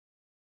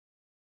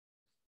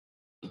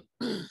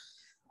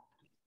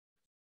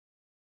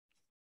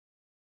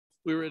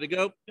We ready to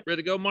go?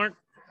 Ready to go, Mark?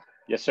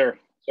 Yes, sir.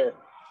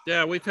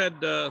 Yeah, we've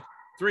had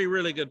 3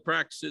 really good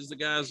practices. The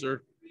guys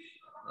are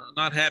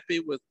not happy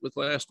with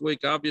last week,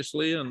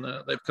 obviously, and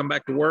they've come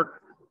back to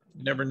work.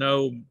 You never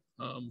know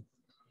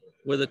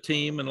with a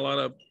team and a lot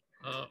of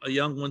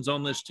young ones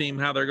on this team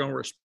how they're going to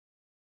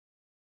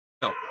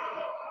respond.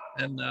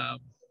 And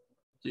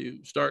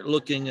to start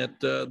looking at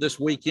this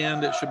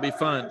weekend, it should be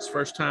fun. It's the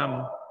first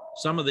time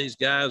some of these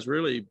guys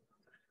really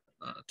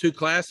 2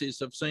 classes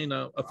have seen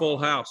a full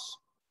house.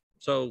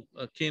 So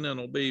Keenan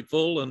will be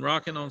full and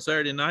rocking on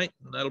Saturday night,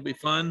 and that'll be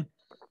fun.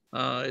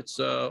 It's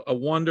a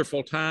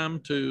wonderful time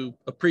to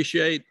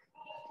appreciate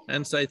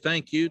and say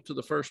thank you to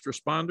the first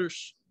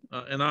responders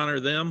and honor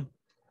them.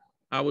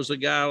 I was a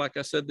guy, like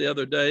I said the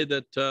other day,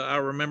 that I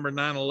remember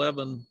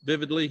 9/11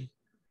 vividly.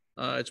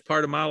 It's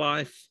part of my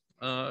life.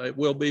 It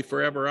will be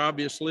forever,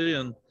 obviously,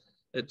 and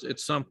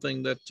it's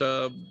something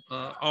that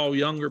all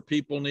younger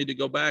people need to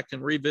go back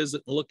and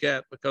revisit and look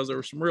at, because there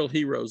were some real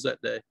heroes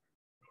that day.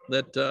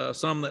 That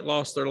some that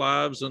lost their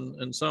lives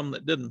and some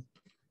that didn't.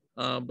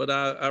 But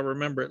I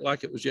remember it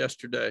like it was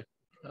yesterday.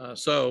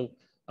 So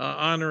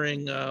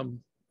honoring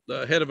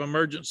the head of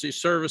emergency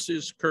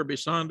services, Kirby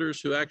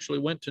Saunders, who actually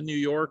went to New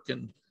York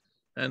and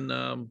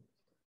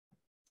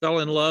fell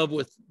in love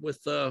with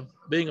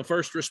being a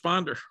first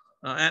responder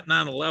at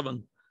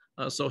 9/11.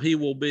 So he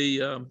will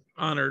be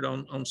honored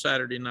on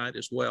Saturday night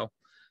as well.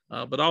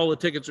 But all the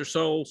tickets are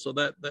sold, so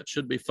that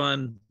should be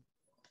fun.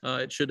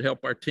 It should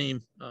help our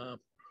team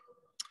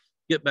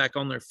get back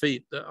on their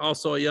feet.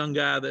 Also, a young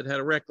guy that had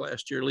a wreck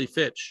last year, Lee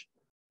Fitch.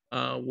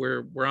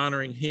 We're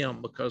honoring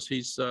him because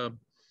he's a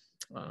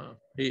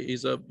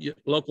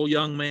local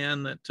young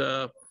man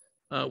that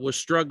was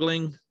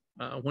struggling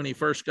when he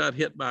first got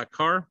hit by a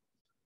car.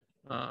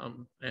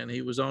 And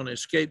he was on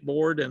his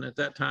skateboard. And at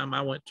that time,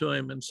 I went to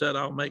him and said,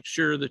 "I'll make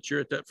sure that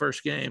you're at that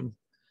first game."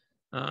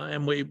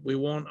 And we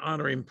won't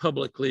honor him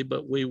publicly,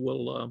 but we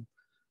will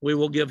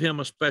give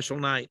him a special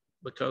night,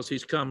 because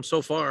he's come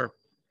so far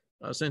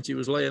since he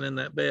was laying in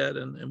that bed,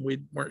 and we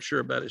weren't sure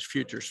about his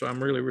future. So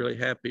I'm really, really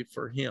happy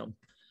for him.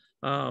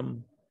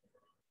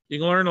 You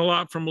can learn a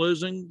lot from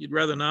losing. You'd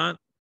rather not.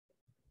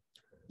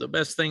 The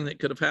best thing that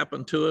could have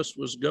happened to us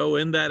was go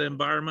in that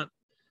environment,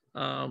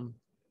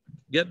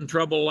 get in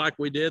trouble like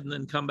we did, and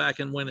then come back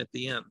and win at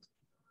the end.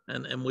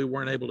 And we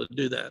weren't able to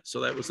do that. So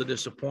that was the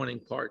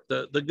disappointing part.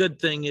 The good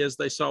thing is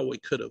they saw we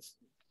could have.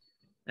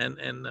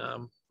 And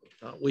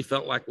we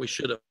felt like we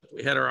should have.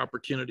 We had our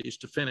opportunities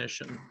to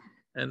finish,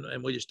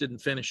 and we just didn't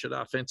finish it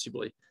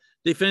offensively.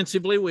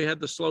 Defensively, we had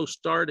the slow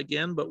start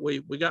again, but we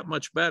got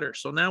much better.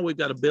 So now we've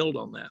got to build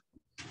on that.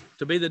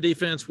 To be the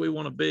defense we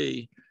want to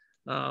be,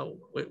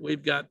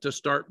 we've got to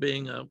start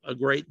being a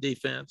great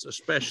defense,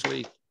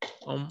 especially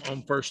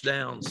on first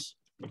downs,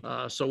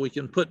 so we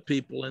can put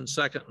people in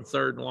second and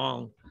third and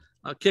long.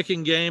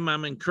 Kicking game,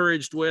 I'm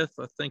encouraged with.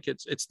 I think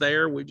it's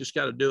there. We just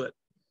got to do it.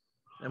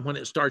 And when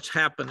it starts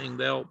happening,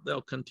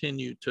 they'll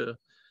continue to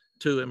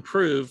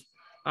improve.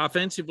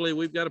 Offensively,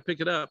 we've got to pick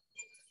it up.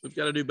 We've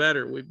got to do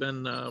better. We've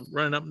been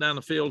running up and down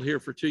the field here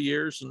for 2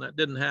 years, and that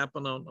didn't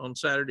happen on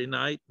Saturday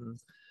night. And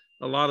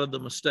a lot of the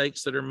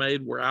mistakes that are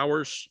made were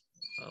ours.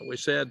 We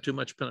said too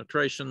much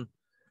penetration,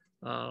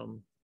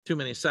 too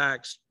many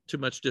sacks, too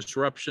much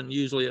disruption.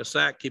 Usually a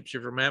sack keeps you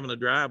from having a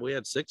drive. We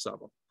had 6 of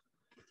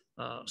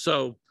them.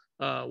 So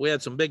we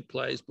had some big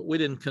plays, but we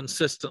didn't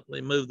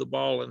consistently move the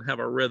ball and have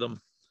a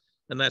rhythm.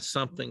 And that's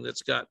something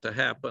that's got to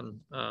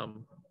happen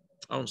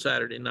on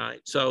Saturday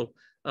night. So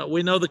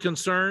we know the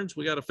concerns.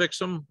 We got to fix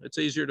them. It's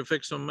easier to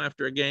fix them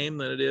after a game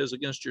than it is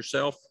against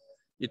yourself.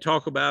 You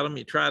talk about them,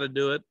 you try to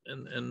do it,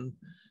 and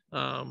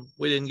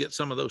we didn't get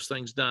some of those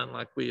things done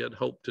like we had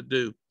hoped to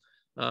do.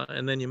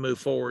 And then you move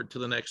forward to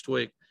the next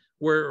week.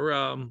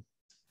 We're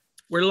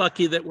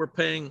lucky that we're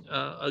paying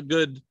a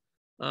good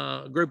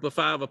group of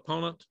 5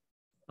 opponent.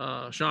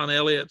 Sean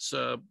Elliott's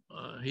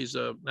he's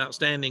an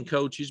outstanding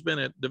coach. He's been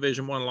at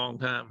Division I a long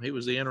time. He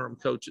was the interim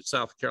coach at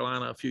South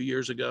Carolina a few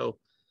years ago.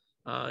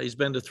 He's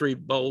been to 3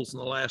 bowls in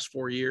the last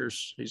 4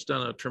 years. He's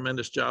done a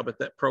tremendous job at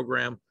that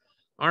program.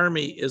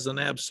 Army is an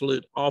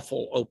absolute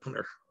awful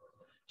opener.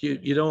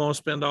 You don't want to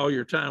spend all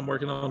your time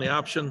working on the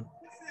option.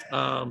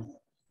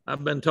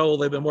 I've been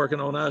told they've been working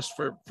on us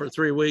for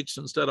 3 weeks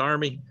instead of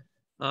Army.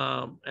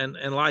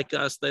 And like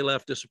us, they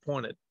left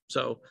disappointed.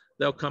 So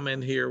they'll come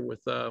in here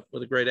with a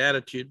great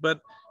attitude.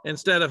 But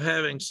instead of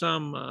having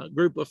some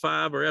group of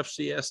 5 or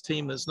FCS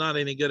team that's not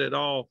any good at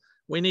all,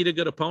 we need a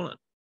good opponent.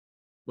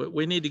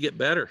 We need to get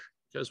better,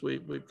 because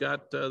we've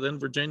got then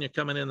Virginia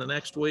coming in the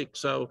next week.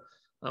 So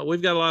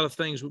we've got a lot of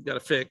things we've got to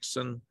fix.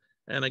 And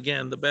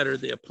again, the better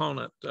the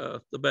opponent,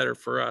 the better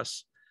for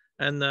us.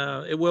 And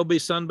it will be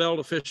Sun Belt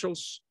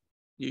officials.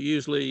 You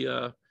usually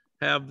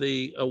have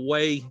the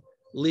away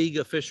league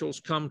officials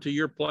come to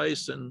your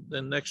place, and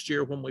then next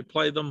year when we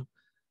play them,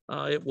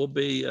 it will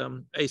be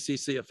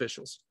ACC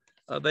officials.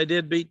 They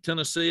did beat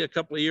Tennessee a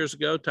couple of years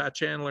ago. Ty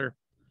Chandler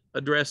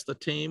addressed the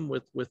team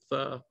with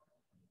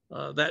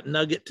that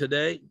nugget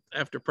today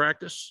after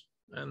practice,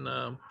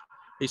 and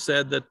he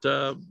said that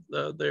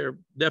they're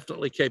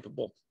definitely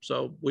capable.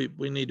 So we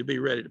need to be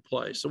ready to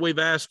play. So we've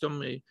asked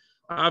them,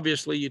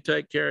 obviously you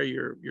take care of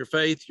your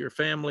faith, your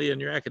family, and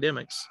your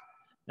academics.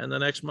 And the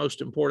next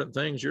most important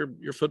thing is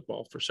your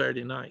football for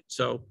Saturday night.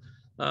 So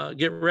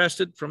get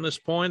rested from this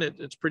point.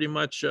 It's pretty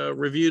much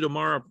review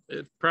tomorrow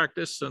at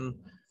practice,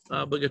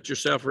 but get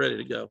yourself ready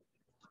to go.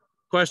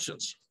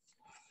 Questions?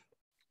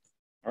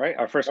 All right,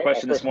 our first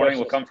question this morning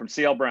will come from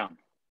CL Brown.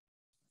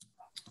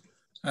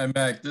 Hi,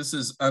 Mac. This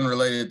is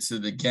unrelated to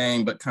the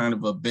game, but kind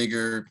of a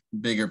bigger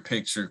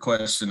picture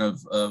question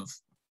of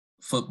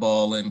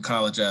football and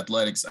college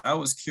athletics. I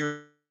was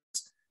curious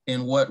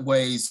in what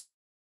ways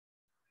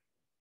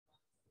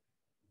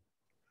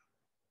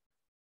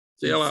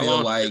you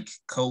feel like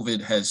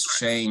COVID has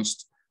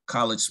changed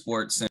college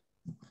sports.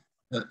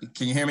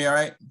 Can you hear me all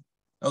right?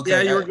 Okay.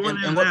 Yeah, you were going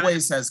in what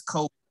ways has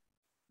COVID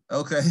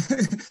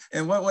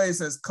in what ways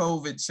has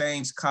COVID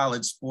changed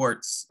college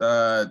sports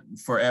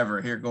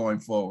forever here going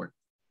forward?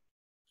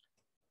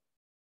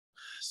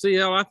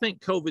 CL, I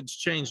think COVID's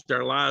changed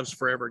our lives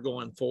forever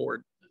going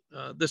forward.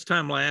 This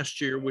time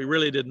last year, we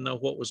really didn't know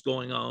what was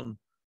going on.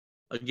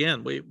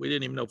 Again, we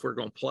didn't even know if we were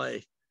going to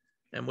play.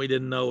 And we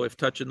didn't know if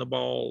touching the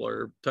ball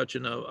or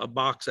touching a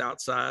box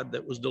outside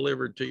that was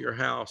delivered to your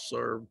house,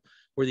 or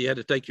where you had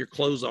to take your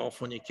clothes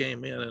off when you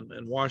came in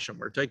and wash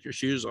them, or take your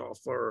shoes off,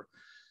 or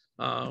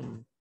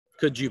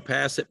could you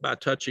pass it by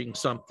touching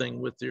something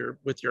with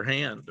your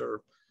hand,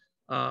 or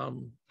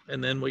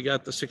and then we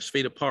got the 6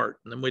 feet apart,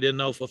 and then we didn't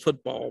know if a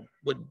football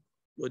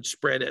would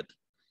spread it.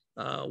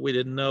 We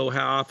didn't know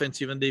how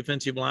offensive and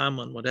defensive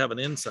linemen would have an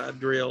inside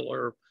drill,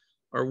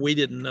 or we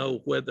didn't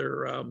know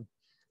whether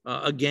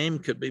a game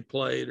could be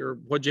played, or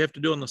what you have to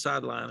do on the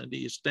sideline, and do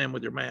you stand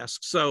with your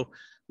mask. So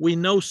we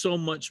know so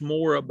much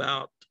more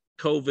about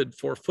COVID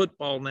for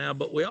football now,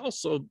 but we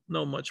also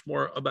know much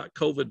more about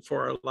COVID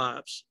for our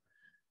lives.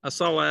 I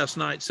saw last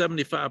night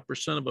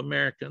 75% of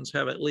Americans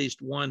have at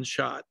least one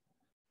shot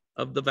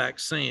of the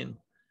vaccine.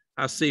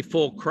 I see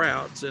full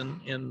crowds in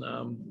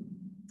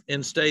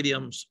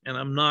stadiums, and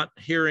I'm not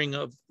hearing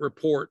of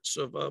reports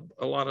of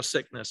a lot of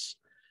sickness.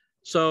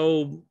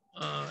 So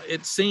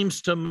it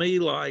seems to me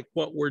like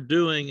what we're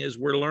doing is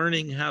we're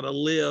learning how to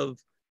live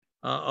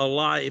a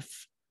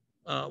life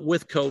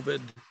with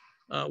COVID.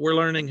 We're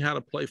learning how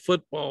to play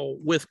football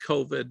with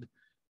COVID,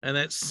 and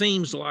it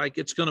seems like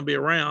it's going to be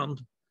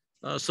around.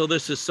 So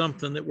this is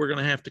something that we're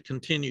going to have to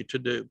continue to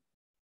do.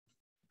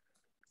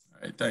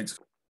 All right, thanks.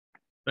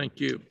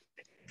 Thank you.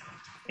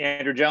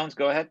 Andrew Jones,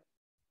 go ahead.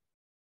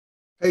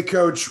 Hey,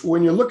 Coach,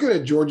 when you're looking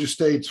at Georgia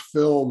State's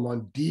film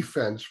on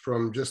defense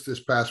from just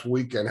this past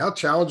weekend, how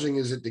challenging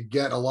is it to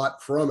get a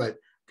lot from it,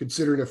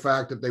 considering the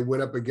fact that they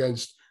went up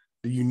against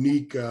the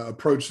unique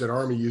approach that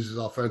Army uses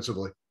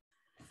offensively?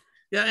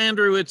 Yeah,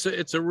 Andrew, it's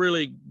a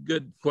really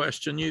good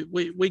question.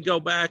 We go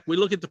back, we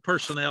look at the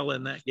personnel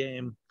in that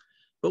game,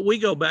 but we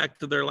go back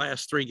to their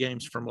last 3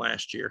 games from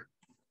last year.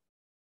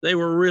 They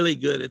were really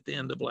good at the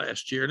end of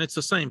last year, and it's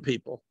the same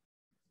people.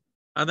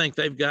 I think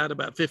they've got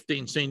about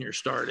 15 seniors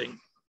starting,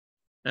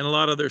 and a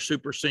lot of their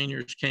super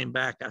seniors came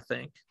back, I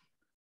think.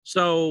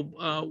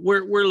 So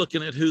we're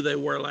looking at who they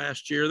were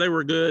last year. They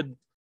were good,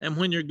 and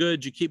when you're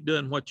good, you keep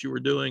doing what you were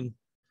doing.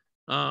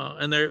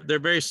 And they're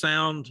very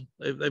sound.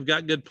 They've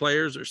got good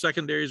players. Their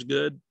secondary is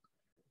good.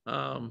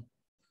 Their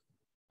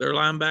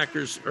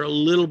linebackers are a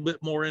little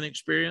bit more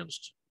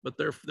inexperienced, but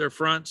their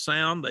front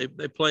sound.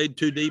 They played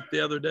too deep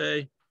the other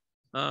day.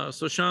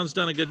 So Sean's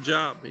done a good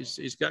job.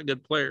 He's got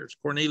good players.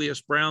 Cornelius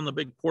Brown, the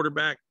big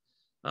quarterback,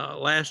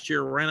 last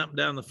year ran up and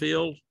down the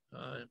field.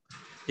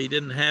 He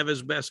didn't have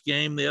his best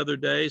game the other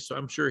day, so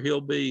I'm sure he'll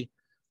be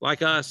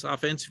like us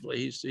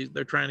offensively.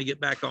 They're trying to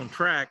get back on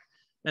track,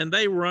 and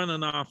they run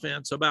an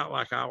offense about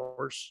like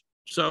ours.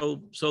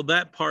 So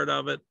that part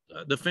of it,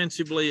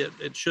 defensively,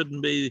 it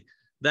shouldn't be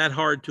that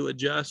hard to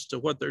adjust to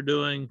what they're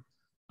doing.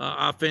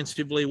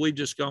 Offensively, we've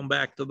just gone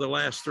back to the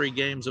last 3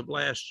 games of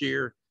last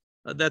year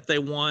that they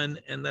won,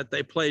 and that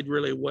they played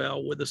really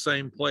well with the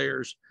same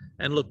players,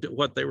 and looked at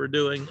what they were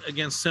doing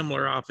against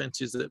similar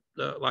offenses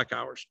that like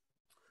ours.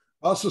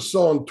 I also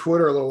saw on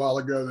Twitter a little while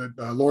ago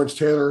that Lawrence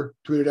Taylor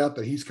tweeted out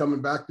that he's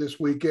coming back this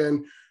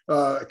weekend.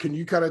 Can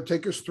you kind of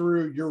take us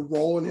through your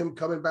role in him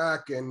coming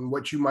back, and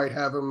what you might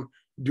have him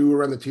do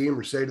around the team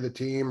or say to the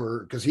team,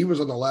 or because he was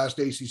on the last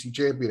ACC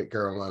champion at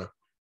Carolina?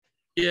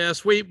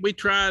 Yes, we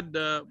tried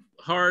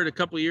hard a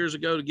couple of years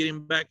ago to get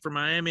him back from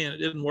Miami, and it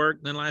didn't work.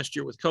 And then last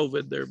year with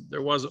COVID,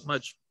 there wasn't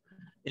much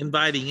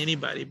inviting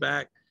anybody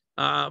back.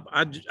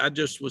 I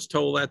just was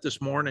told that this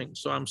morning,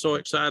 so I'm so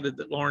excited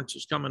that Lawrence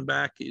is coming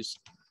back. He's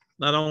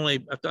not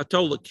only, I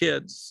told the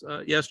kids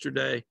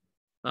yesterday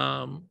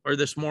or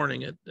this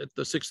morning at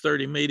the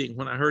 6:30 meeting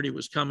when I heard he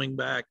was coming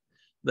back,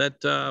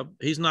 that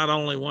he's not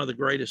only one of the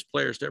greatest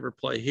players to ever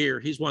play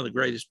here, he's one of the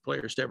greatest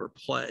players to ever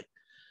play.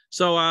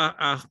 So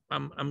I'm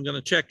going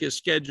to check his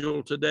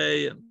schedule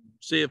today and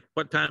see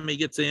what time he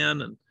gets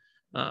in,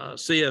 and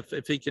see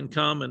if he can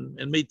come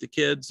and meet the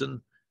kids, and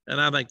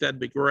I think that'd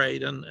be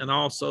great. And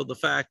also the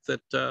fact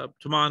that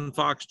Tamon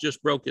Fox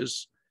just broke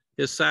his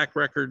sack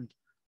record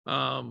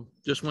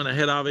just went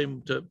ahead of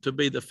him to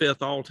be the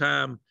 5th all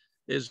time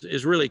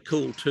is really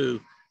cool too.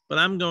 But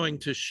I'm going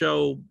to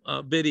show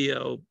a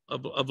video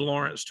of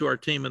Lawrence to our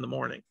team in the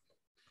morning,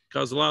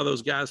 because a lot of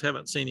those guys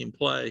haven't seen him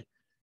play,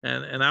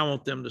 and I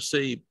want them to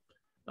see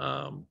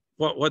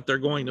what they're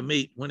going to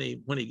meet when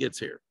he gets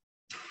here.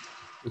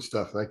 Good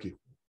stuff. Thank you.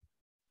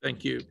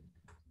 Thank you.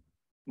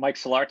 Mike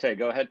Solarte,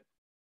 go ahead.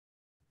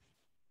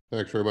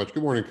 Thanks very much.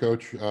 Good morning,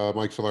 Coach.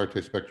 Mike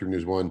Solarte, Spectrum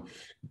News 1.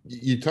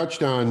 You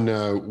touched on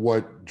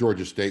what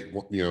Georgia State,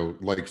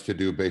 likes to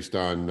do based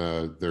on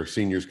their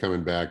seniors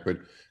coming back, but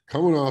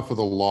coming off of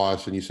the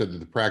loss, and you said that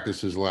the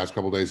practices the last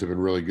couple of days have been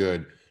really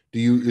good.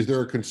 Is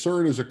there a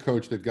concern as a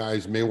coach that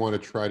guys may want to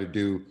try to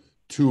do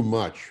too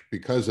much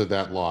because of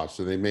that loss,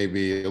 so they may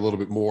be a little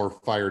bit more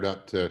fired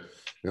up to,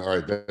 all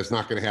right, that's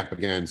not going to happen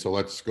again, so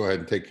let's go ahead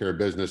and take care of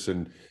business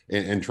and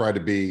try to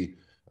be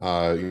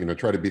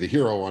try to be the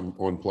hero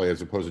on play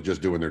as opposed to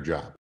just doing their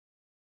job?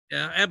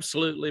 Yeah,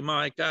 absolutely,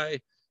 Mike. I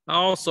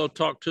also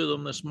talked to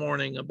them this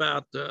morning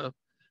about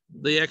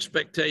the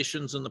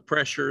expectations and the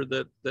pressure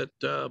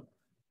that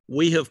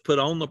we have put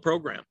on the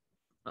program,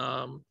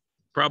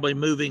 probably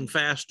moving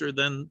faster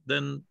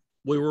than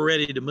we were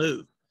ready to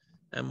move.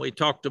 And we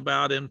talked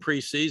about in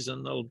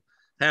preseason,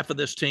 half of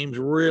this team's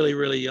really,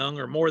 really young,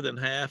 or more than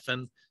half.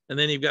 And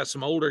then you've got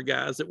some older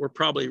guys that were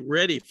probably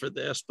ready for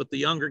this, but the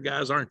younger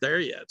guys aren't there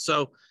yet.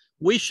 So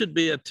we should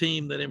be a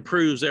team that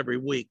improves every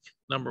week,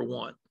 number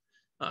one.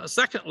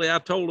 Secondly, I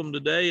told them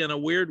today, in a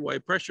weird way,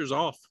 pressure's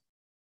off.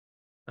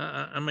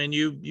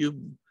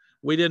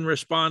 We didn't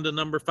respond to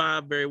number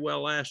 5 very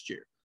well last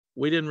year.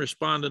 We didn't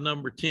respond to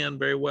number 10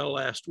 very well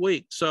last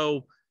week.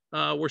 So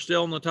we're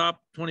still in the top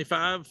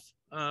 25,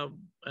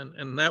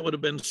 and that would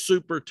have been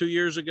super 2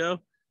 years ago.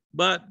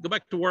 But go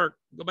back to work,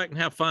 go back and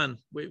have fun.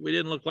 We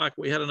didn't look like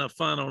we had enough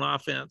fun on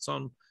offense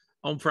on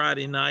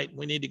Friday night.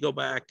 We need to go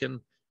back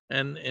and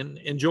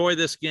enjoy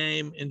this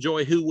game,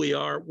 enjoy who we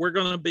are. We're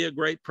going to be a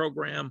great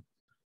program.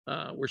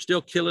 We're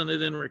still killing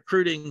it in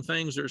recruiting.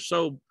 Things are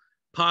so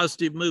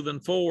positive moving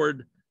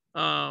forward.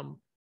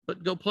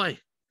 But go play,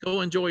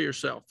 go enjoy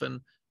yourself,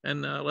 and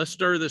let's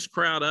stir this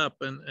crowd up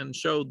and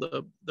show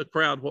the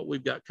crowd what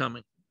we've got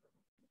coming.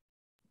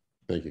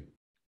 Thank you.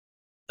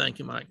 Thank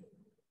you, Mike.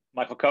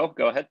 Michael Coe,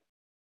 go ahead.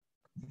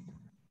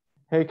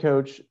 Hey,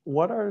 Coach,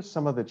 what are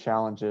some of the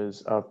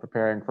challenges of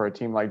preparing for a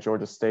team like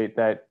Georgia State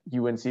that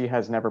UNC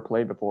has never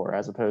played before,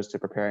 as opposed to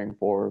preparing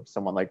for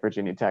someone like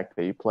Virginia Tech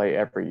that you play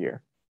every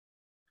year?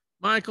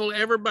 Michael,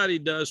 everybody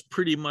does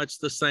pretty much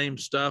the same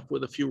stuff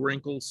with a few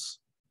wrinkles.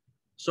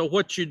 So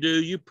what you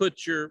do, you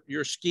put your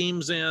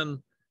schemes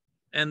in,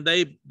 and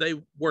they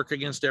work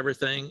against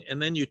everything,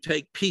 and then you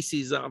take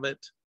pieces of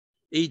it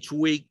each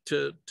week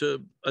to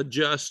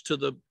adjust to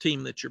the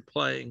team that you're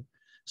playing.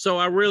 So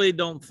I really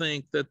don't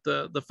think that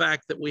the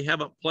fact that we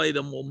haven't played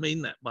them will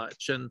mean that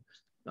much. And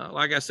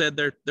like I said,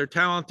 they're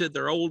talented,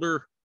 they're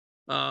older.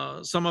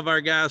 Some of our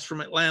guys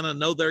from Atlanta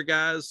know their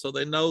guys, so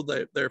they know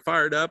that they're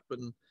fired up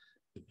and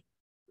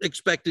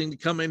expecting to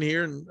come in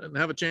here and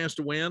have a chance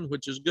to win,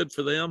 which is good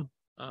for them.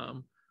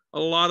 A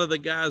lot of the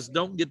guys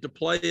don't get to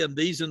play in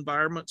these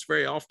environments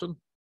very often,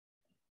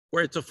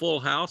 where it's a full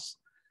house.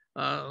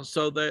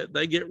 So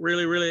they get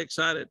really, really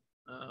excited.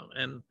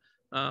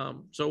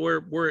 So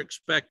we're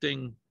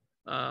expecting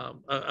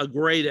a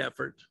great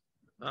effort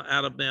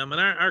out of them.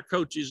 And our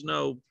coaches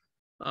know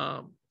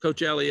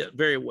Coach Elliott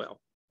very well.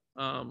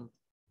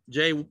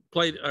 Jay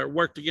played or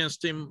worked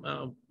against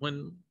him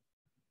when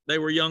they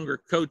were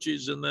younger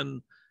coaches, and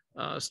then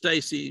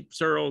Stacy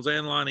Searles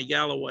and Lonnie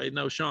Galloway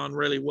know Sean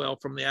really well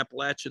from the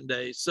Appalachian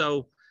days.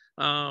 So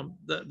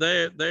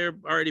they're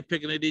already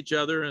picking at each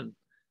other. And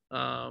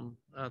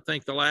I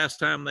think the last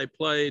time they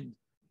played,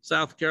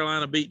 South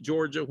Carolina beat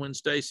Georgia when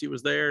Stacy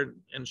was there,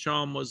 and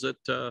Sean was at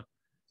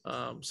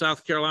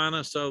South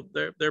Carolina. So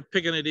they're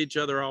picking at each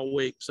other all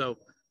week. So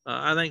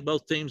I think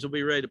both teams will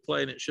be ready to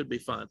play, and it should be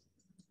fun.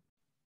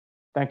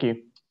 Thank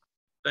you.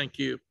 Thank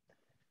you.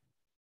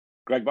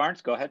 Greg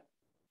Barnes, go ahead.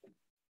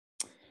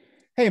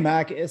 Hey,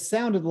 Mac, it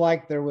sounded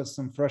like there was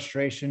some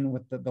frustration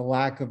with the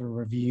lack of a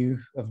review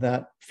of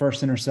that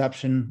first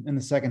interception in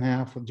the second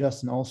half with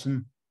Justin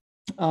Olson.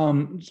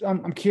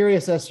 I'm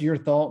curious as to your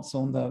thoughts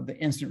on the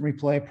instant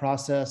replay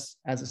process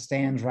as it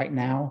stands right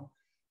now,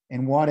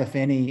 and what, if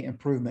any,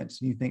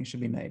 improvements you think should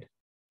be made.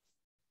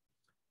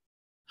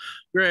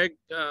 Greg,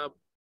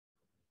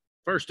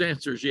 first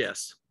answer is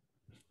yes,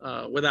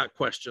 without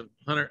question,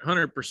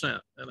 100%.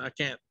 And I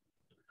can't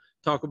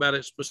talk about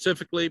it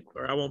specifically,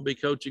 or I won't be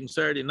coaching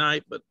Saturday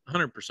night, but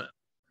 100%.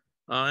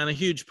 And a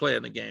huge play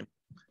in the game.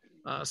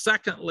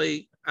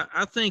 Secondly,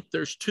 I think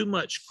there's too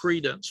much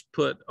credence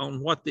put on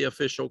what the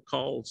official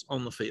calls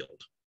on the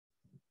field.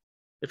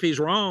 If he's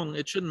wrong,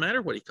 it shouldn't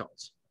matter what he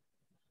calls.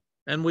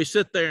 And we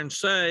sit there and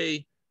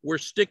say, we're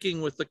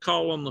sticking with the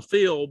call on the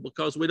field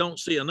because we don't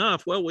see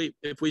enough. Well,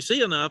 if we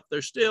see enough,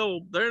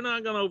 they're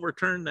not going to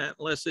overturn that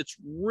unless it's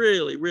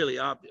really, really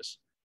obvious.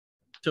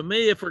 To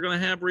me, if we're going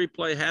to have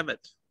replay, have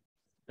it,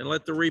 and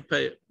let the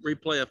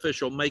replay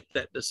official make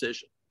that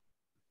decision.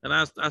 And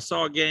I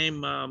saw a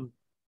game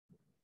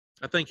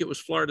I think it was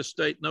Florida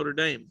State, Notre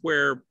Dame,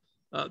 where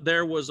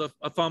there was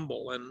a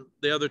fumble and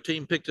the other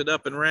team picked it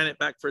up and ran it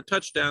back for a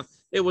touchdown.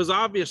 It was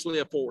obviously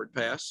a forward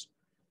pass,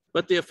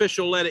 but the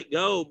official let it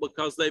go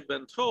because they've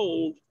been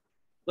told,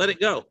 let it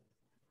go.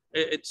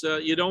 It's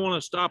you don't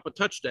want to stop a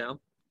touchdown,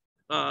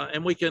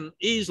 and we can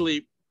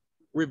easily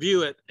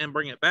review it and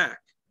bring it back,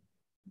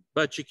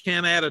 but you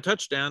can't add a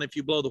touchdown if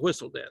you blow the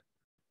whistle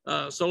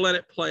dead. So let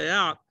it play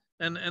out.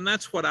 And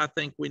that's what I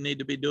think we need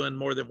to be doing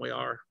more than we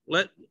are.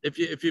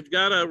 If you've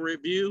got a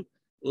review,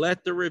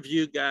 let the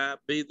review guy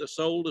be the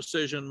sole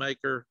decision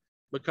maker,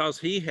 because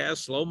he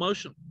has slow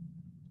motion.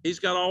 He's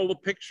got all the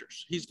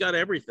pictures. He's got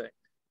everything.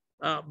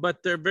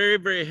 But they're very,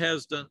 very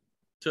hesitant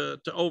to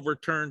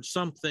overturn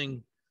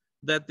something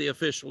that the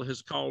official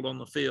has called on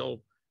the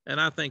field. And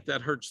I think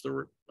that hurts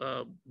the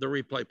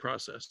replay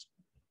process.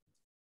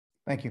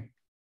 Thank you.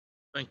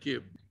 Thank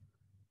you.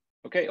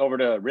 Okay, over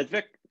to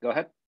Rithvik. Go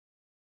ahead.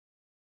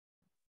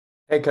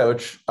 Hey,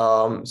 Coach.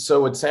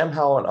 So with Sam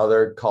Howell and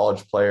other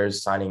college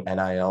players signing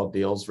NIL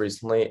deals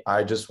recently,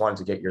 I just wanted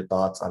to get your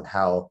thoughts on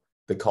how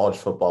the college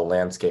football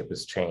landscape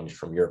has changed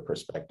from your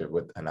perspective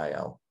with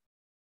NIL.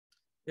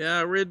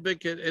 Yeah,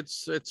 Rithvik,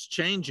 it's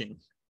changing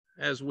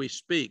as we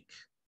speak.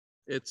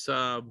 It's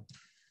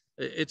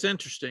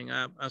interesting.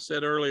 I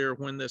said earlier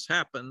when this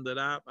happened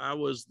that I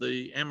was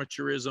the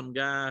amateurism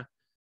guy.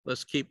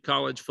 Let's keep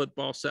college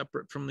football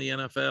separate from the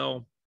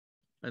NFL.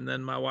 And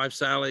then my wife,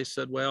 Sally,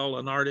 said, well,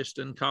 an artist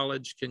in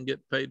college can get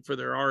paid for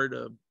their art.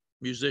 A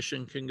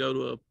musician can go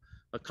to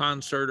a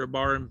concert or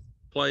bar and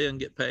play and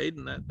get paid.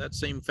 And that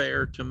seemed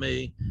fair to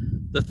me.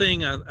 The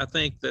thing I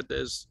think that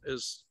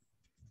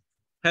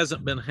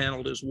hasn't been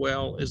handled as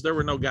well is there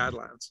were no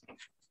guidelines.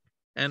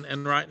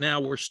 And right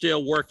now we're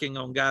still working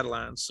on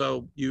guidelines.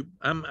 So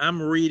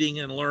I'm reading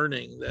and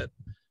learning that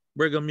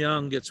Brigham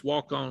Young gets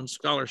walk-on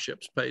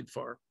scholarships paid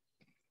for.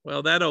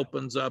 Well, that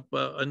opens up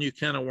a new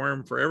can of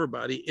worm for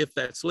everybody if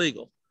that's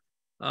legal.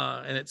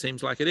 And it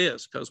seems like it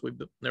is, because we've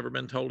never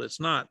been told it's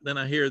not. Then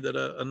I hear that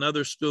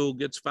another school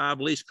gets 5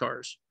 lease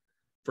cars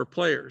for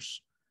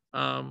players.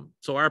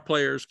 So our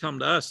players come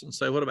to us and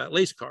say, what about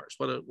lease cars?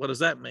 What does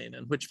that mean?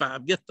 And which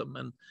 5 get them?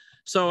 And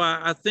so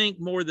I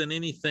think more than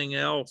anything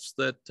else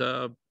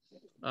that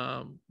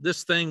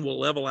this thing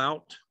will level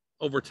out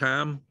over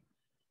time,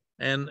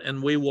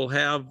 and we will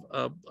have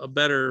a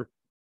better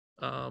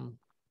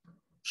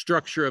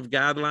structure of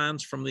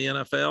guidelines from the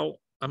NFL,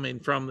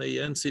 from the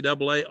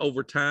NCAA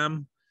over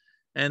time.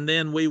 And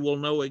then we will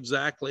know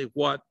exactly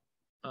what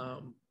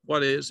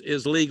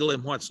is legal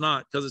and what's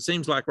not, because it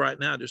seems like right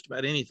now just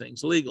about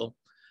anything's legal.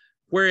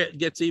 Where it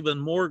gets even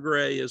more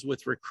gray is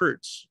with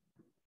recruits,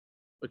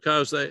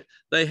 because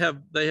they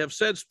have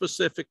said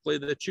specifically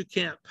that you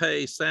can't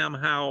pay Sam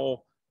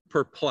Howell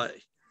per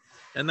play.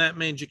 And that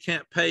means you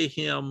can't pay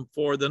him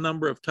for the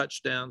number of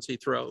touchdowns he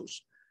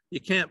throws. You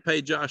can't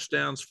pay Josh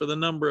Downs for the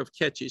number of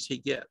catches he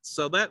gets.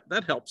 So that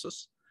helps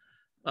us.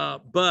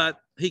 But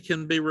he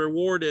can be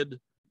rewarded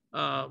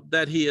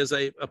that he is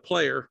a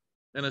player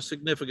and a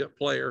significant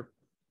player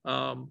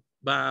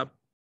by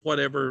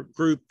whatever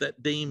group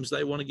that deems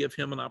they want to give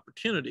him an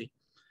opportunity.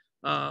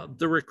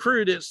 The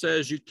recruit, it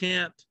says you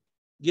can't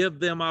give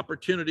them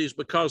opportunities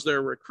because they're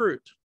a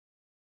recruit.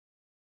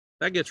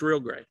 That gets real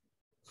gray.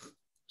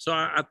 So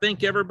I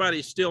think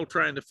everybody's still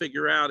trying to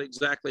figure out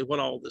exactly what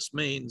all this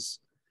means.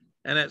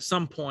 And at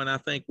some point, I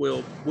think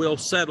we'll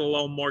settle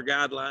on more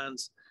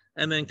guidelines,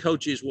 and then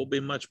coaches will be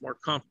much more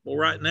comfortable.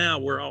 Right now,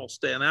 we're all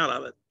staying out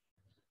of it,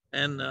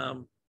 and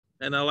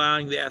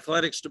allowing the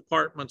athletics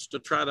departments to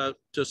try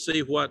to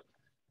see what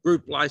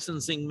group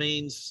licensing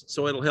means,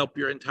 so it'll help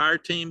your entire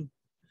team.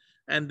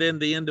 And then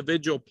the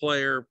individual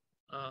player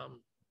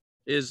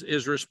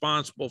is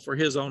responsible for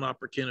his own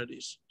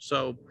opportunities.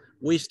 So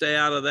we stay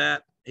out of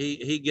that.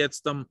 He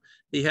gets them.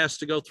 He has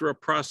to go through a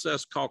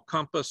process called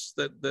Compass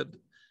that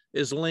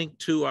is linked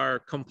to our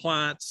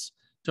compliance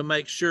to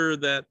make sure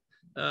that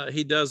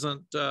he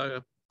doesn't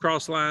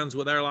cross lines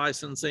with our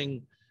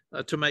licensing,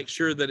 to make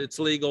sure that it's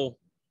legal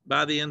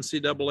by the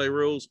NCAA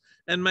rules,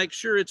 and make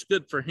sure it's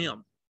good for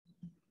him,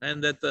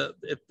 and that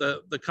if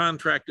the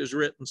contract is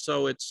written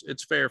so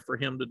it's fair for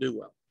him to do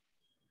well.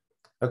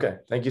 Okay,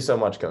 thank you so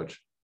much,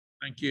 Coach.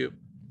 Thank you.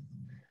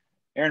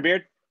 Aaron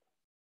Beard.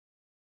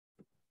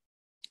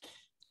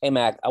 Hey,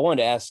 Mac, I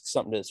wanted to ask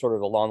something that's sort of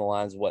along the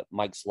lines of what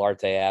Mike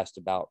Solarte asked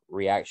about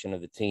reaction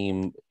of the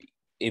team.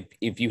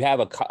 If you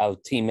have a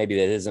team maybe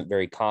that isn't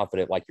very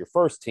confident, like your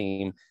first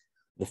team,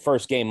 the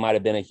first game might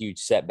have been a huge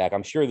setback.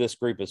 I'm sure this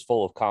group is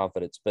full of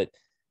confidence, but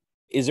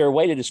is there a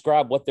way to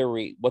describe what their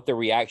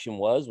reaction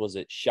was? Was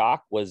it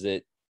shock? Was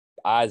it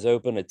eyes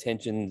open,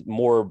 attention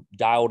more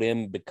dialed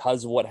in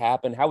because of what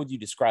happened? How would you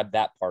describe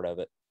that part of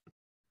it?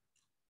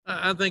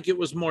 I think it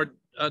was more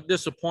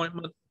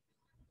disappointment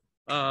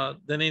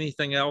than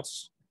anything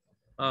else.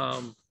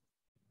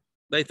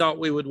 They thought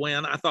we would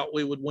win. I thought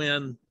we would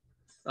win.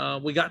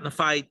 We got in a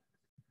fight.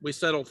 We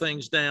settled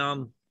things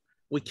down.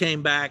 We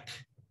came back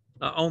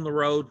on the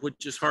road,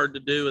 which is hard to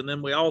do. And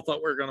then we all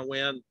thought we were going to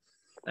win.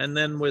 And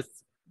then with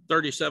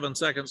 37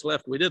 seconds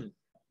left, we didn't.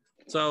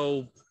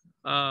 So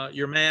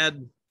you're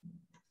mad,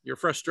 you're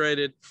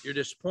frustrated, you're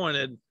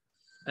disappointed.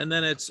 And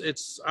then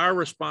it's our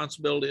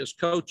responsibility as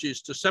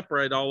coaches to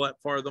separate all that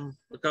for them,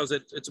 because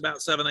it's about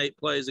 7-8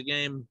 plays a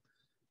game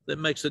that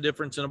makes a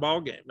difference in a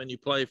ball game, and you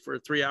play for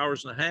 3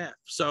 hours and a half.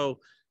 So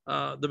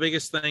the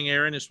biggest thing,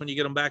 Aaron, is when you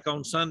get them back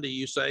on Sunday,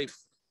 you say,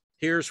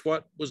 here's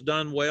what was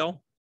done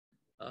well.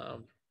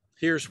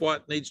 Here's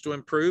what needs to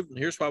improve, and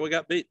here's why we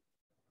got beat.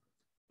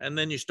 And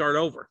then you start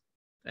over.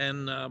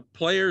 And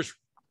players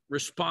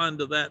respond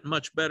to that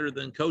much better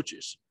than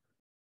coaches.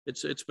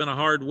 It's been a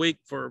hard week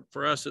for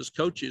us as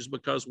coaches,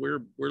 because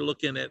we're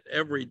looking at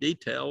every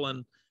detail.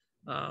 And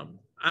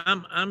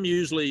I'm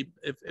usually,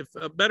 if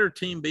a better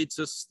team beats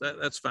us,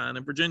 that's fine.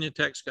 And Virginia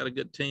Tech's got a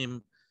good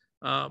team,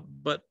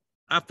 but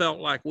I felt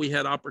like we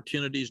had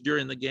opportunities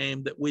during the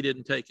game that we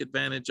didn't take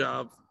advantage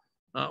of,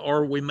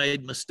 or we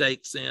made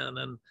mistakes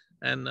in,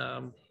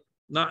 and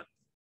not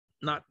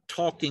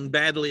talking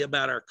badly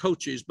about our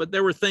coaches, but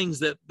there were things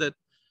that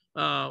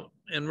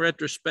in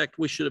retrospect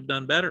we should have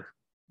done better,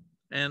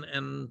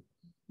 and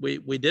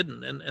we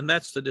didn't, and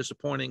that's the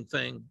disappointing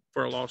thing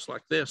for a loss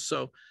like this.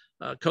 So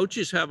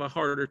coaches have a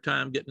harder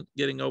time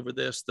getting over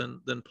this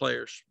than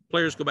players.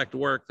 Players go back to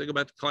work, they go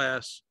back to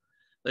class,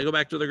 they go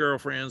back to their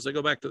girlfriends, they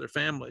go back to their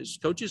families.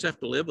 Coaches have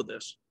to live with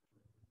this,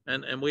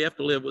 and we have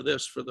to live with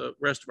this for the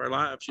rest of our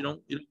lives. You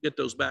don't get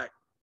those back.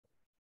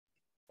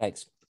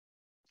 Thanks.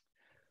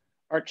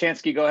 Art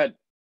Chansky, go ahead.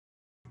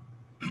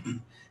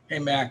 Hey,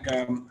 Mac,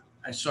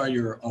 I saw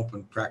your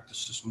open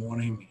practice this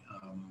morning,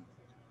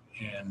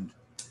 and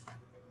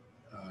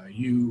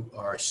you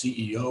are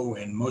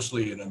CEO and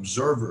mostly an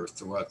observer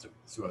throughout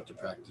the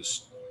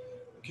practice.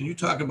 Can you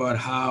talk about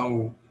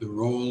how the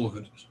role of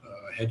a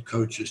head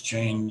coach has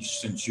changed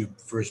since you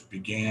first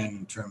began,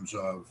 in terms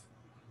of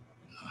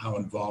how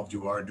involved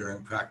you are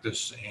during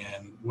practice,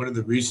 and what are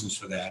the reasons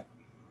for that?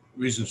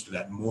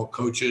 More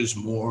coaches,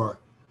 more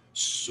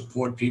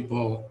support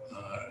people.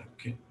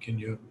 Can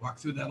you walk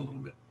through that a little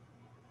bit?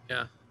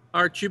 Yeah.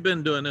 Art, you've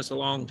been doing this a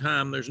long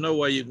time. There's no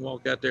way you can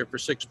walk out there for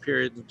 6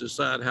 periods and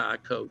decide how I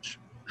coach.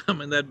 I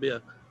mean, that'd be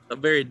a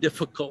very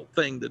difficult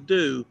thing to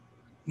do.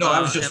 No,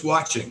 I was just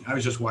watching.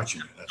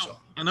 It, that's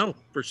all. I know,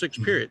 for 6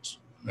 periods,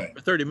 right,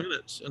 for 30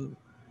 minutes. And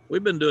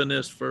we've been doing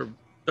this for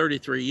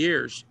 33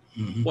 years.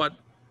 Mm-hmm.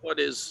 What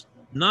is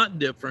not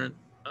different,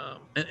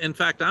 in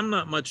fact, I'm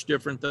not much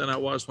different than I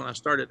was when I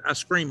started. I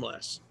scream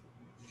less.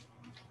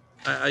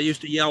 I used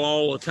to yell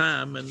all the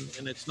time, and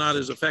it's not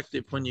as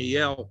effective when you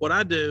yell. What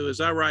I do is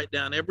I write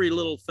down every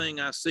little thing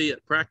I see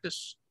at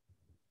practice.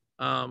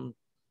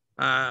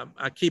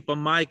 I keep a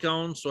mic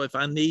on, so if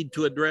I need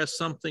to address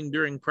something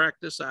during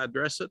practice, I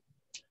address it.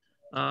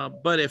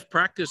 But if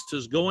practice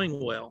is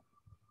going well,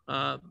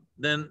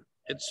 then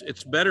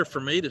it's better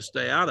for me to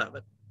stay out of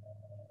it.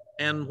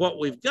 And what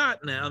we've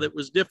got now that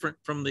was different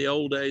from the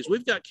old days,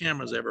 we've got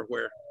cameras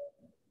everywhere.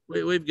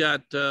 We've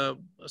got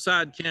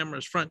side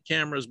cameras, front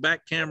cameras,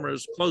 back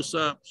cameras,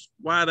 close-ups,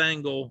 wide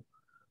angle.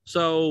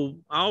 So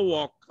I'll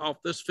walk off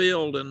this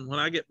field, and when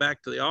I get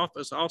back to the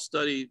office, I'll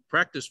study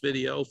practice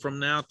video from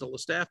now till the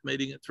staff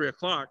meeting at 3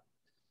 o'clock.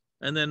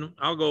 And then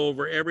I'll go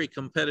over every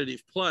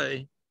competitive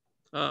play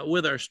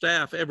with our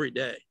staff every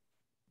day.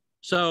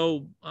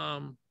 So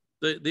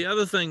the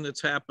other thing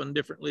that's happened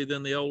differently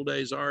than the old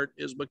days, Art,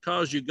 is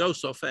because you go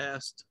so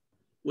fast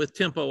with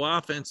tempo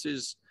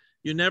offenses,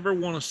 you never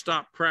want to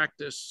stop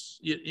practice.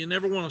 You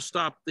never want to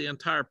stop the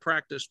entire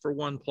practice for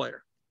one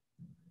player.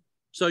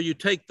 So you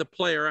take the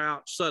player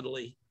out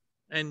subtly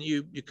and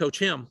you coach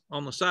him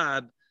on the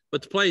side,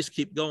 but the plays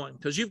keep going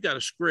because you've got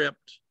a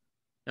script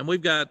and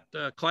we've got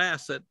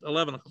class at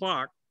 11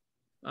 o'clock.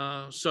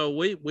 So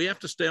we have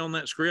to stay on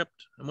that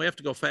script and we have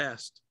to go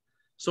fast.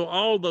 So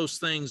all those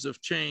things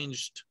have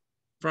changed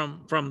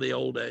from the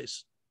old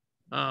days.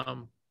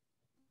 And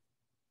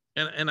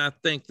I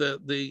think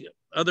that the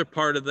other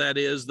part of that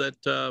is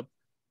that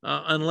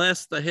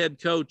unless the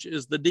head coach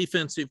is the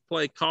defensive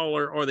play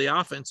caller or the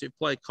offensive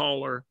play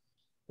caller,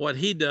 what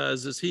he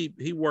does is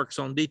he works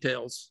on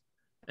details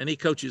and he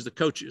coaches the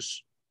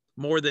coaches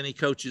more than he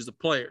coaches the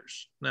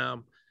players.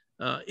 Now,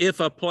 if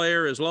a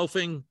player is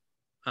loafing,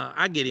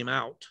 I get him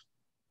out.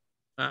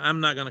 I'm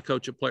not going to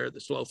coach a player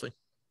that's loafing.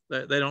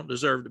 They don't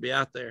deserve to be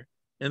out there.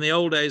 In the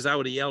old days, I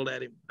would have yelled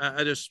at him.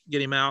 I just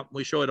get him out.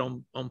 We show it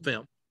on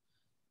film.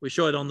 We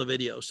show it on the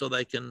video so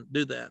they can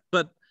do that.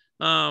 But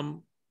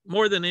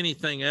more than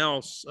anything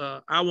else,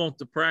 I want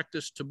the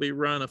practice to be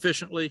run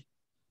efficiently.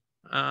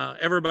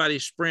 Everybody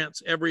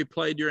sprints every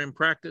play during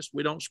practice.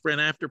 We don't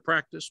sprint after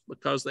practice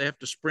because they have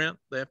to sprint.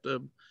 They have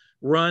to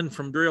run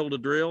from drill to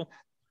drill.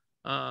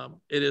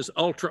 It is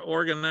ultra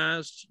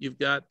organized. You've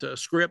got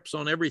scripts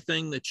on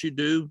everything that you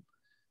do.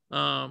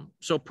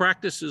 So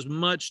practice is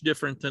much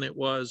different than it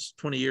was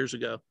 20 years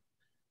ago.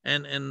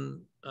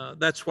 And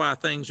that's why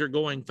things are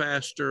going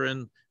faster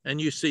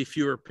and you see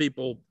fewer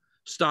people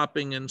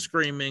stopping and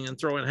screaming and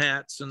throwing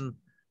hats and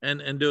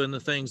doing the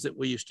things that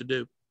we used to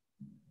do.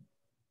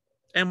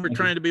 And we're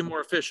trying to be more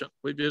efficient.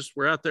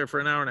 We're out there for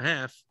an hour and a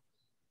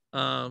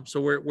half.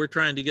 So we're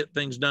trying to get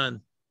things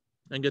done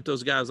and get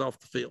those guys off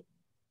the field.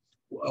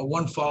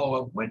 one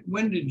follow-up.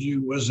 When did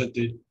you, was it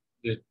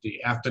that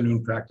the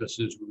afternoon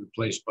practices were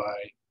replaced by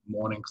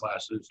morning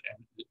classes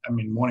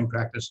and morning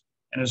practice?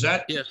 And is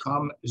that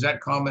common? Is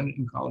that common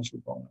in college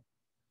football?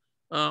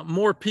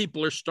 More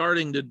people are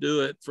starting to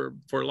do it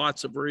for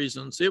lots of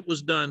reasons. It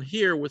was done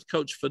here with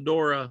Coach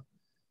Fedora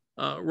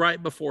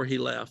right before he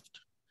left.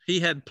 He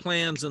had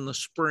plans in the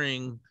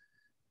spring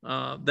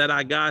that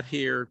I got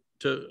here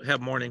to have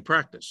morning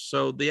practice.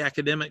 So the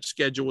academic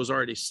schedule was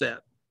already set.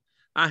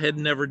 I had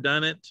never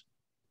done it.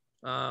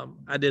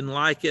 I didn't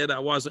like it. I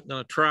wasn't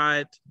going to try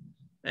it.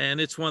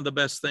 And it's one of the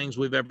best things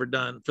we've ever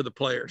done for the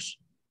players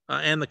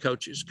and the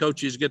coaches.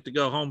 Coaches get to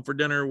go home for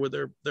dinner with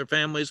their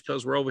families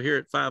because we're over here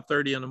at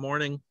 5:30 in the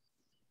morning.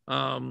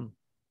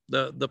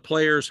 The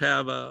players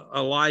have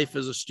a life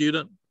as a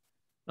student.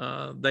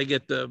 They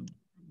get to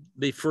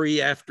be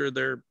free after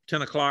their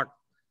 10 o'clock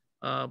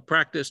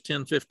practice,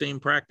 10:15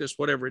 practice,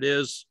 whatever it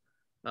is,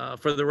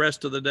 for the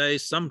rest of the day.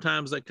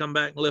 Sometimes they come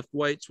back and lift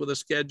weights with a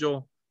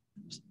schedule.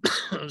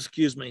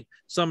 Excuse me.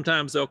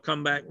 Sometimes they'll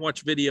come back and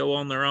watch video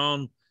on their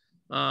own,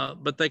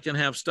 but they can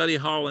have study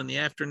hall in the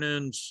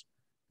afternoons.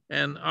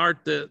 And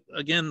Art,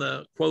 again,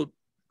 the quote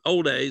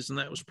old days, and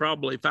that was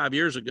probably 7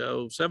 years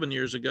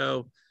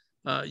ago,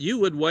 you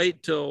would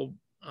wait till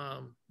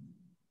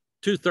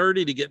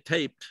 2:30 to get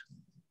taped.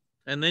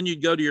 And then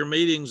you'd go to your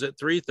meetings at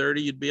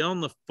 3:30. You'd be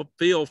on the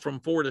field from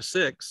 4 to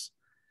 6.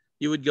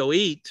 You would go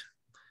eat.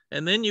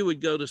 And then you would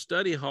go to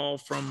study hall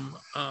from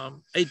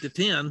 8 to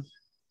 10.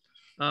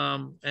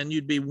 And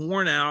you'd be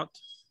worn out.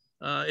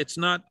 It's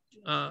not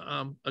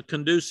a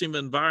conducive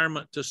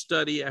environment to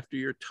study after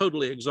you're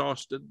totally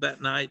exhausted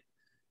that night.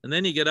 And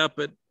then you get up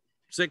at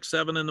 6,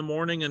 7 in the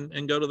morning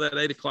and go to that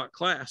 8 o'clock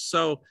class.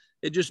 So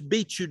it just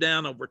beats you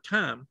down over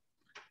time.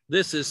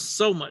 This is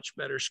so much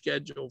better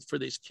schedule for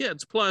these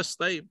kids. Plus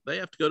they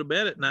have to go to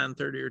bed at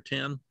 9:30 or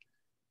 10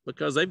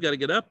 because they've got to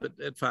get up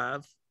at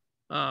 5.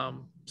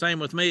 Same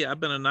with me. I've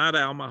been a night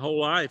owl my whole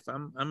life.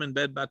 I'm in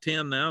bed by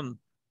 10 now and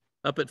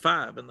up at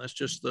 5, and that's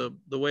just the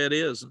way it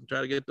is, and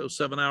try to get those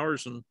 7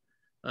 hours and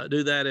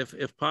do that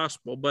if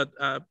possible. But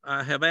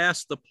I have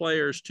asked the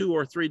players 2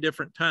 or 3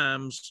 different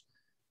times,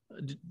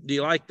 do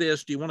you like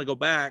this? Do you want to go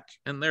back?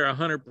 And they're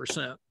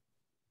 100%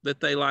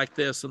 that they like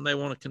this and they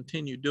want to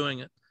continue doing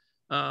it.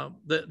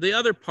 The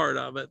other part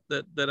of it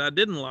that I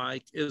didn't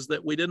like is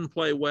that we didn't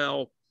play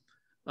well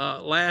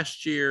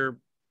last year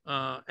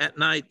at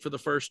night for the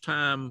first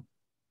time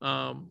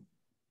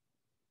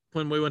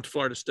when we went to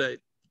Florida State.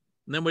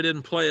 And then we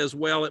didn't play as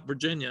well at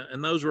Virginia.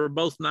 And those were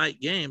both night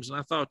games. And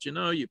I thought,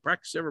 you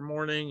practice every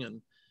morning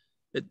and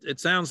it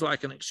sounds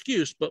like an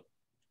excuse, but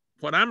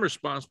what I'm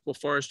responsible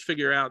for is to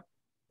figure out,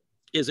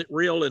 is it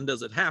real and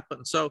does it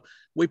happen? So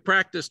we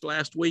practiced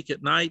last week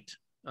at night,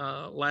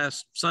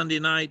 last Sunday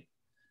night.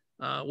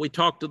 We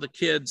talked to the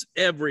kids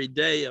every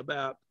day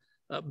about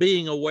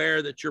being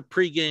aware that your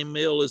pregame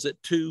meal is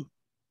at 2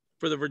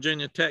 for the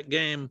Virginia Tech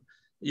game.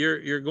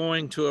 You're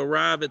going to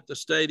arrive at the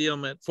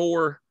stadium at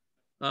 4.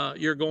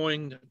 You're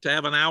going to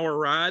have an hour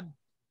ride.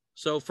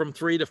 So from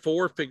 3 to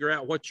 4, figure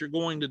out what you're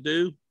going to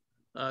do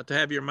to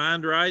have your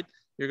mind right.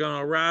 You're going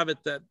to arrive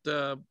at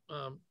that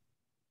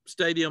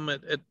stadium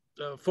at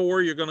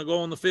 4. You're going to go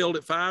on the field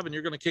at 5, and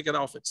you're going to kick it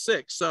off at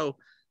 6. So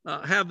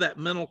have that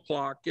mental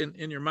clock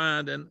in your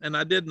mind. And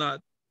I did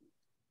not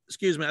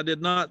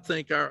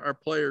think our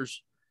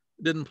players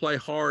didn't play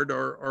hard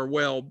or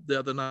well the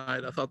other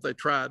night. I thought they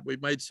tried. We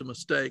made some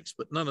mistakes,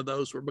 but none of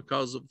those were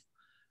because of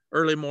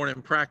early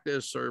morning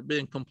practice or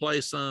being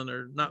complacent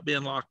or not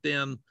being locked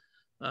in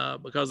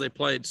because they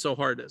played so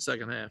hard that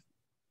second half.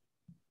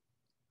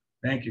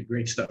 Thank you.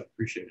 Great stuff.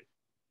 Appreciate it.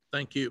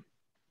 Thank you.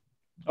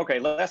 Okay,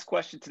 last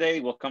question today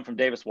will come from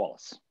Davis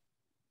Wallace.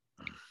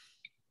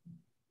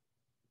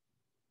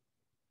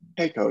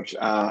 Hey, Coach.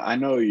 I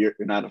know you're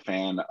not a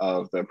fan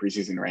of the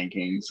preseason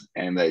rankings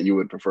and that you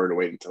would prefer to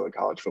wait until the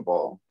college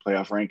football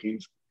playoff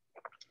rankings.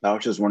 I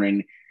was just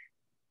wondering,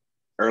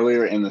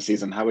 earlier in the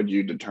season, how would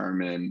you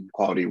determine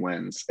quality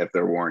wins if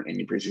there weren't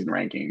any preseason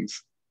rankings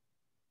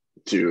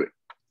to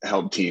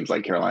help teams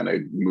like Carolina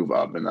move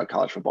up in the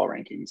college football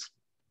rankings?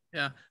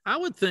 Yeah, I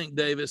would think,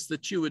 Davis,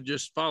 that you would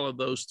just follow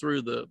those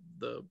through the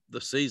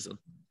season.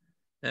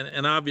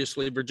 And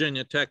obviously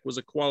Virginia Tech was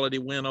a quality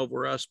win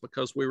over us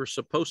because we were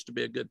supposed to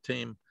be a good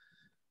team.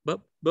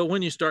 But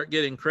when you start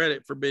getting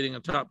credit for beating a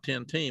top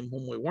 10 team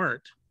when we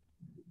weren't,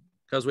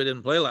 because we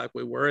didn't play like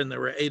we were, and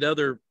there were 8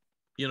 other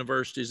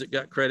universities that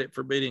got credit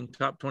for beating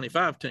top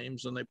 25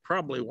 teams, and they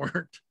probably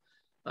weren't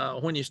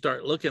when you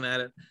start looking at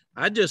it.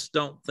 I just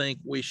don't think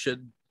we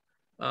should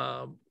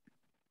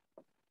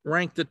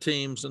rank the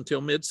teams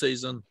until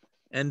midseason,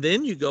 and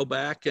then you go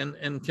back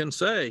and can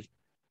say,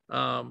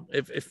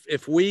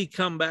 if we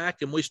come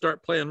back and we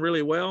start playing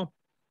really well,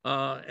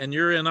 and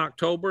you're in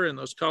October and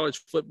those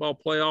college football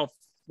playoff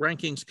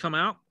rankings come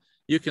out,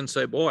 you can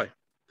say, boy,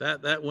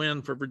 that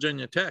win for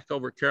Virginia Tech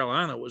over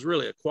Carolina was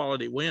really a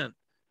quality win.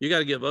 You got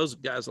to give those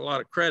guys a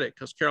lot of credit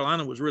because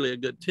Carolina was really a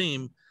good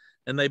team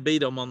and they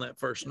beat them on that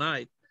first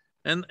night.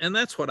 And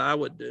that's what I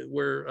would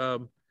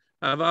do.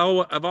 I've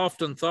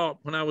often thought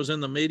when I was in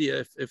the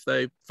media, if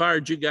they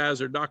fired you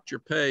guys or docked your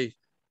pay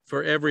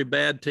for every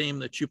bad team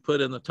that you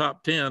put in the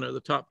top 10 or the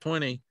top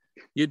 20,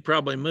 you'd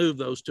probably move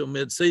those till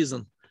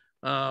mid-season.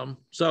 None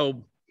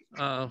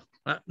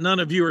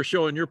of you are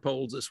showing your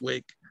polls this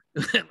week.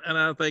 And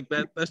I think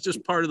that's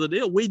just part of the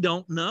deal. We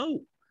don't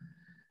know.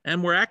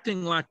 And we're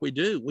acting like we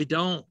do. We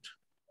don't.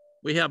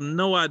 We have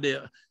no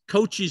idea.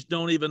 Coaches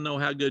don't even know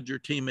how good your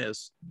team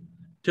is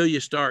till you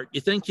start.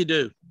 You think you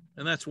do.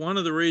 And that's one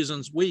of the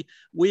reasons we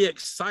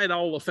excite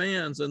all the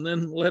fans and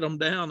then let them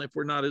down if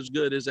we're not as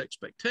good as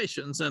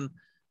expectations. And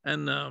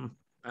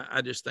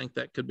I just think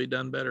that could be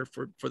done better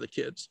for the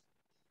kids.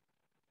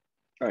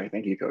 All right.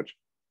 Thank you, Coach.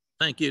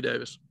 Thank you,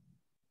 Davis.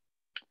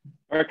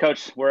 All right,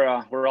 Coach, we're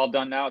all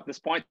done now at this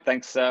point.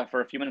 Thanks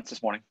for a few minutes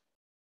this morning.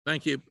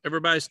 Thank you.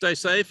 Everybody stay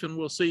safe, and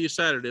we'll see you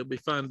Saturday. It'll be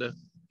fun to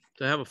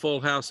have a full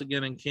house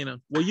again in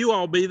Kena. Will you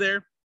all be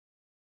there?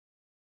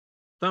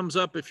 Thumbs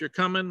up if you're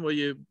coming. Will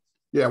you?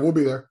 Yeah, we'll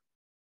be there.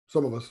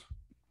 Some of us.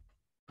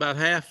 About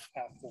half.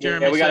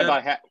 Jeremy, yeah, we got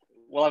about half.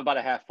 We'll have about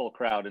a half full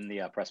crowd in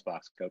the press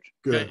box, Coach.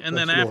 Good. Okay, and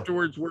then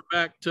afterwards we're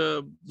back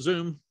to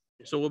Zoom,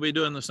 so we'll be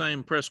doing the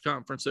same press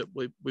conference that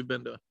we've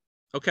been doing.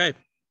 Okay,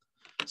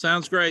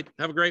 sounds great.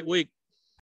 Have a great week.